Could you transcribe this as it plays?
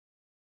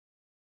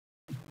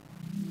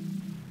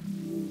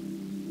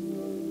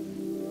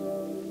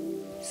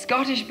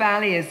Scottish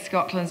Ballet is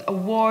Scotland's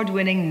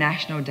award-winning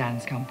national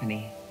dance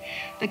company.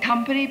 The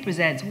company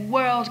presents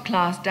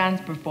world-class dance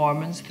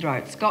performance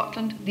throughout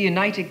Scotland, the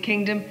United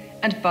Kingdom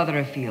and further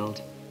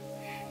afield.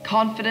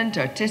 Confident,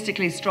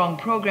 artistically strong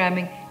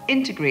programming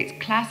integrates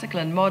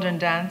classical and modern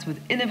dance with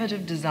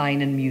innovative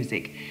design and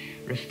music,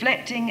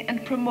 reflecting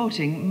and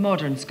promoting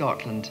modern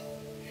Scotland.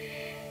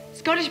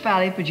 Scottish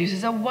Ballet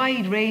produces a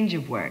wide range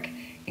of work,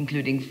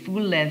 including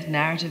full-length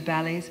narrative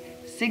ballets,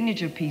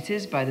 signature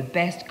pieces by the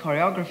best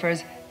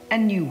choreographers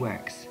and new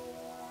works.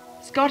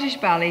 Scottish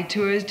Ballet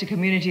tours to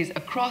communities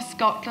across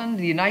Scotland,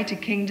 the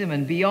United Kingdom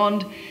and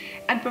beyond,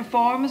 and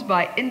performs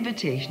by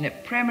invitation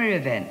at premier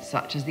events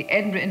such as the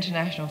Edinburgh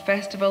International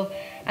Festival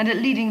and at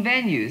leading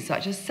venues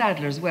such as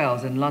Sadler's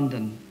Wells in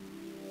London.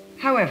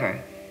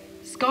 However,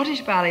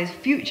 Scottish Ballet's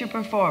future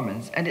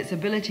performance and its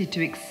ability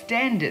to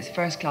extend its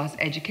first-class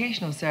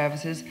educational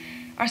services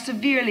are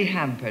severely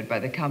hampered by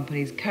the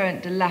company's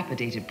current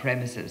dilapidated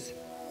premises.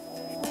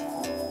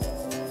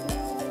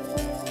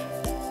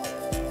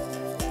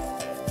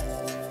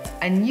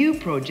 A new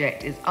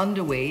project is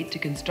underway to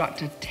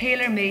construct a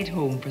tailor-made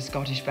home for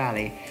Scottish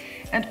Ballet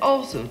and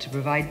also to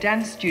provide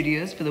dance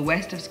studios for the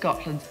west of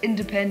Scotland's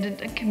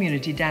independent and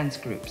community dance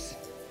groups.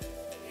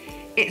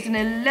 It's an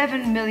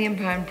 £11 million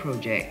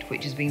project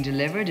which is being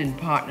delivered in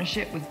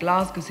partnership with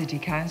Glasgow City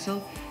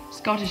Council,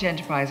 Scottish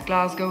Enterprise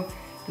Glasgow,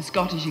 the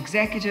Scottish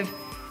Executive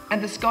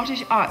and the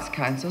Scottish Arts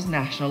Council's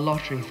National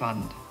Lottery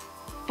Fund.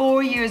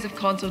 4 years of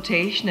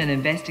consultation and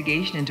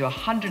investigation into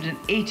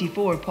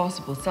 184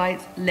 possible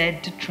sites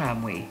led to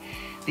Tramway,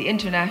 the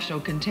International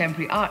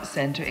Contemporary Arts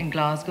Centre in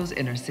Glasgow's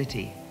inner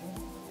city.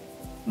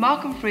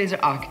 Malcolm Fraser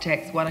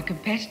Architects won a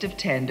competitive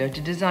tender to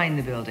design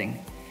the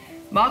building.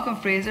 Malcolm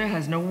Fraser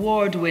has an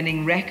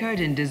award-winning record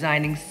in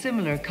designing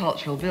similar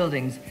cultural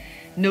buildings,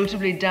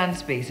 notably Dance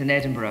Space in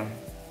Edinburgh.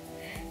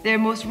 Their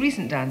most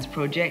recent dance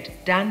project,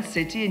 Dance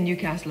City in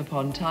Newcastle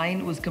upon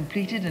Tyne, was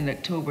completed in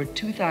October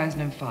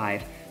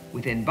 2005,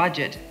 within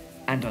budget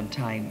and on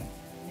time.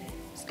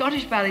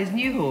 Scottish Ballet's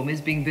new home is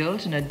being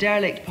built in a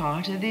derelict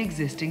part of the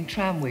existing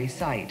Tramway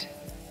site.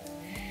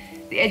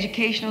 The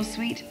educational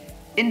suite,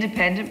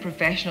 independent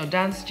professional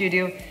dance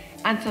studio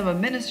and some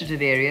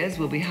administrative areas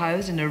will be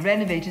housed in a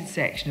renovated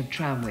section of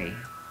Tramway.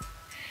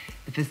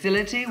 The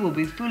facility will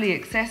be fully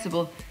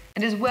accessible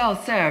and is well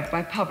served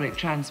by public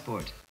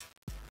transport.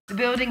 The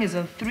building is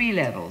on 3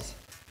 levels.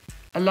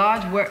 A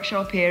large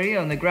workshop area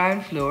on the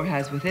ground floor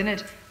has within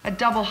it a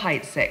double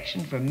height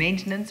section for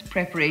maintenance,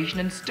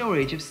 preparation and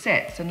storage of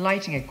sets and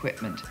lighting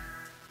equipment.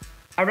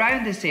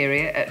 Around this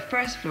area at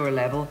first floor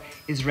level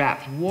is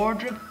wrapped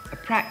wardrobe, a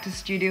practice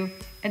studio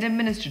and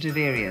administrative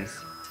areas.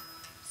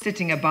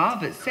 Sitting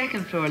above at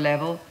second floor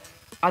level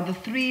are the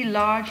 3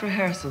 large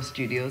rehearsal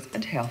studios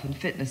and health and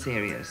fitness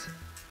areas.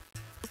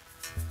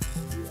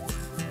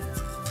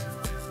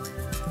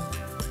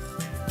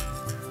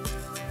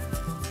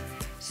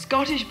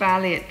 Scottish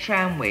Ballet at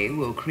Tramway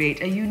will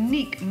create a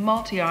unique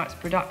multi-arts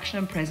production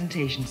and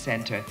presentation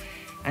centre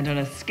and on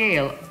a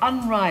scale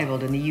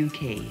unrivalled in the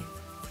UK.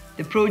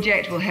 The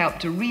project will help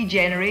to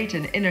regenerate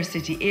an inner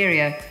city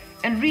area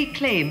and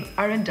reclaim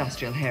our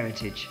industrial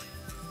heritage.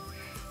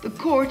 The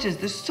court is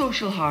the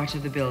social heart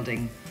of the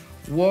building.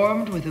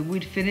 Warmed with a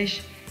wood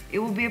finish, it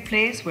will be a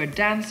place where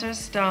dancers,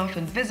 staff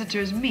and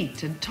visitors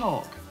meet and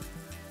talk.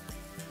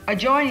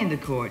 Adjoining the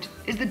court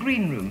is the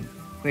green room,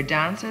 where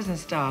dancers and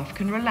staff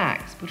can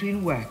relax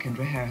between work and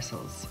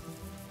rehearsals.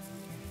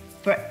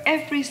 For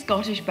every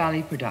Scottish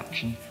Ballet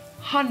production,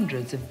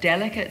 hundreds of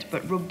delicate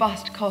but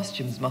robust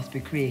costumes must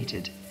be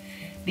created.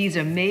 These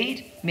are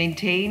made,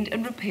 maintained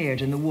and repaired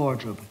in the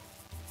wardrobe.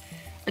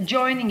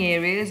 Adjoining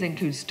areas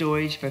include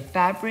storage for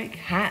fabric,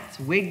 hats,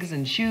 wigs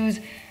and shoes,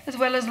 as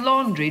well as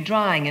laundry,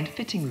 drying and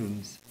fitting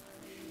rooms.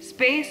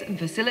 Space and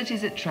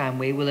facilities at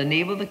Tramway will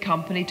enable the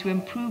company to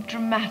improve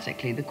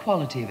dramatically the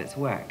quality of its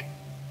work.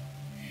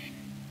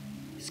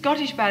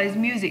 Scottish Ballet's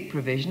music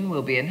provision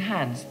will be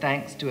enhanced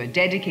thanks to a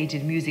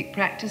dedicated music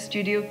practice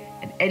studio,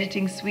 an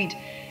editing suite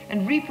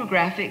and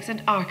reprographics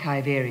and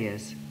archive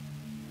areas.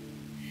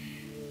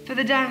 For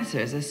the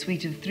dancers, a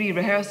suite of 3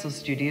 rehearsal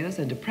studios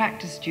and a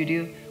practice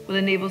studio will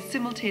enable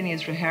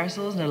simultaneous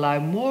rehearsals and allow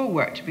more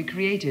work to be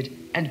created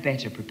and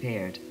better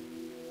prepared.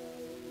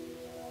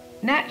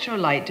 Natural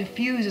light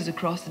diffuses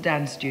across the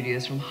dance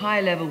studios from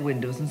high-level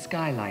windows and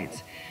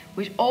skylights,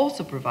 which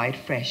also provide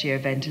fresh air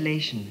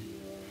ventilation.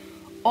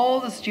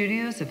 All the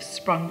studios have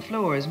sprung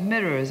floors,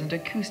 mirrors and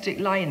acoustic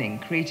lining,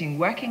 creating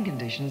working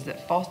conditions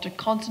that foster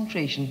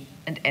concentration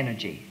and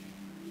energy.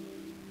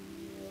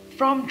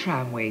 From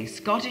Tramway,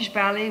 Scottish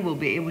Ballet will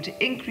be able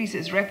to increase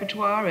its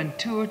repertoire and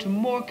tour to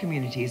more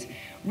communities,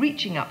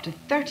 reaching up to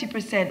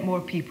 30%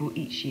 more people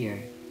each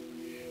year.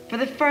 For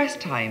the first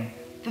time,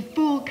 the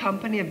full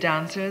company of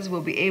dancers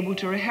will be able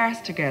to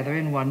rehearse together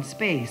in one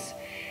space,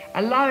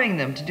 allowing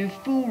them to do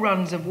full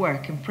runs of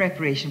work in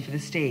preparation for the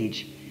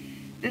stage.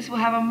 This will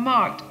have a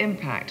marked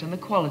impact on the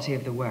quality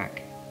of the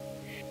work.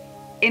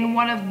 In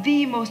one of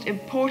the most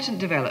important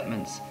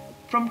developments,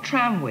 From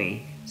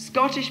Tramway,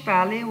 Scottish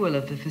Ballet will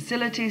have the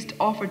facilities to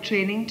offer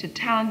training to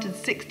talented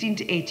 16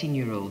 to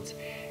 18-year-olds.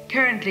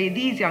 Currently,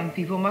 these young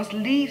people must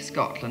leave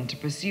Scotland to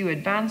pursue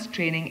advanced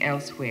training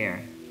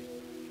elsewhere.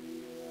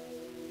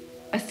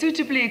 A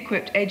suitably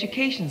equipped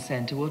education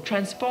centre will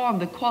transform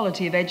the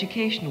quality of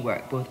education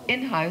work both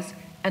in-house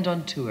and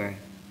on tour.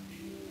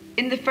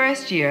 In the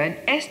first year, an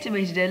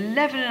estimated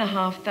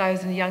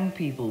 11,500 young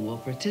people will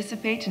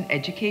participate in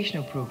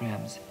educational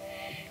programmes.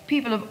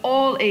 People of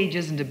all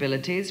ages and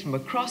abilities from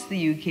across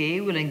the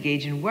UK will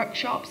engage in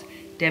workshops,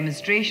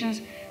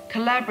 demonstrations,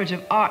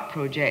 collaborative art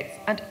projects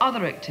and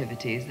other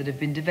activities that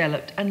have been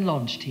developed and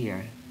launched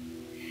here.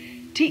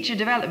 Teacher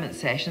development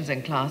sessions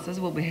and classes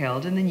will be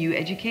held in the new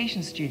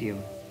education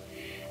studio.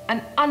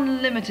 An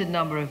unlimited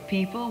number of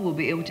people will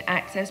be able to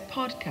access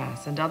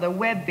podcasts and other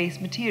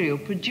web-based material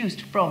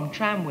produced from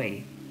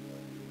Tramway.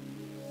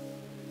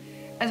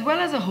 As well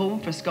as a home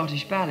for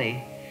Scottish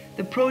Ballet,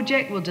 the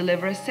project will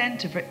deliver a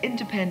centre for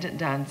independent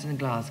dance in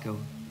Glasgow.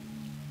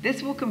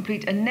 This will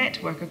complete a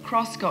network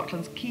across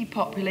Scotland's key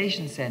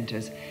population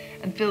centres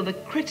and fill the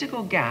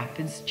critical gap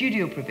in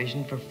studio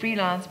provision for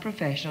freelance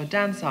professional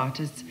dance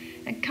artists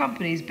and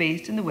companies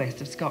based in the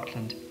west of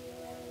Scotland.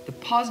 The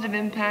positive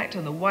impact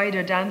on the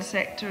wider dance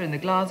sector in the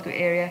Glasgow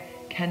area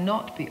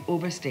cannot be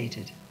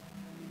overstated.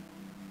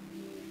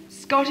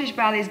 Scottish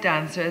Ballet's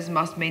dancers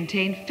must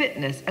maintain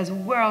fitness as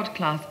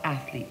world-class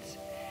athletes.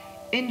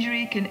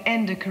 Injury can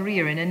end a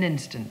career in an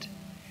instant.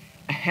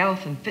 A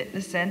health and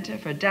fitness centre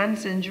for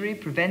dance injury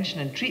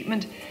prevention and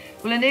treatment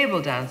will enable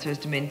dancers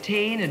to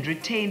maintain and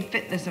retain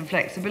fitness and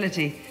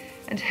flexibility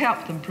and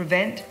help them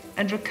prevent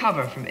and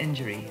recover from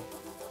injury.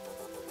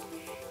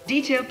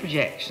 Detailed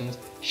projections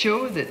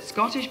show that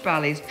Scottish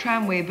Ballet's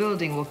Tramway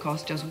building will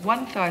cost just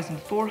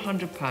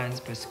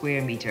 £1,400 per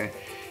square metre,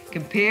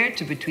 compared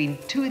to between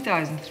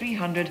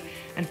 £2,300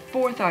 and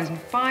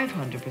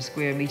 £4,500 per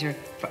square metre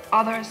for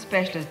other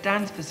specialist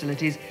dance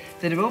facilities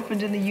that have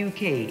opened in the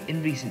UK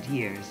in recent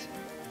years.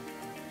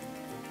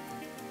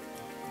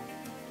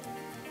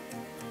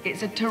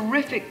 It's a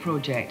terrific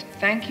project.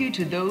 Thank you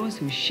to those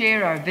who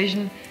share our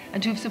vision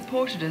and who've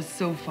supported us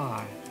so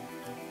far.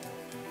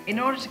 In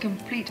order to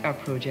complete our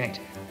project,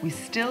 we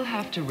still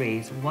have to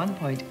raise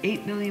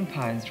 £1.8 million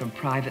from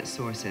private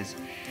sources.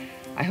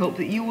 I hope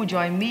that you will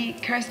join me,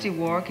 Kirsty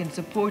Wark, in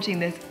supporting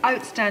this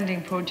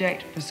outstanding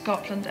project for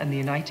Scotland and the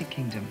United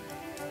Kingdom.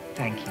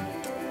 Thank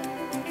you.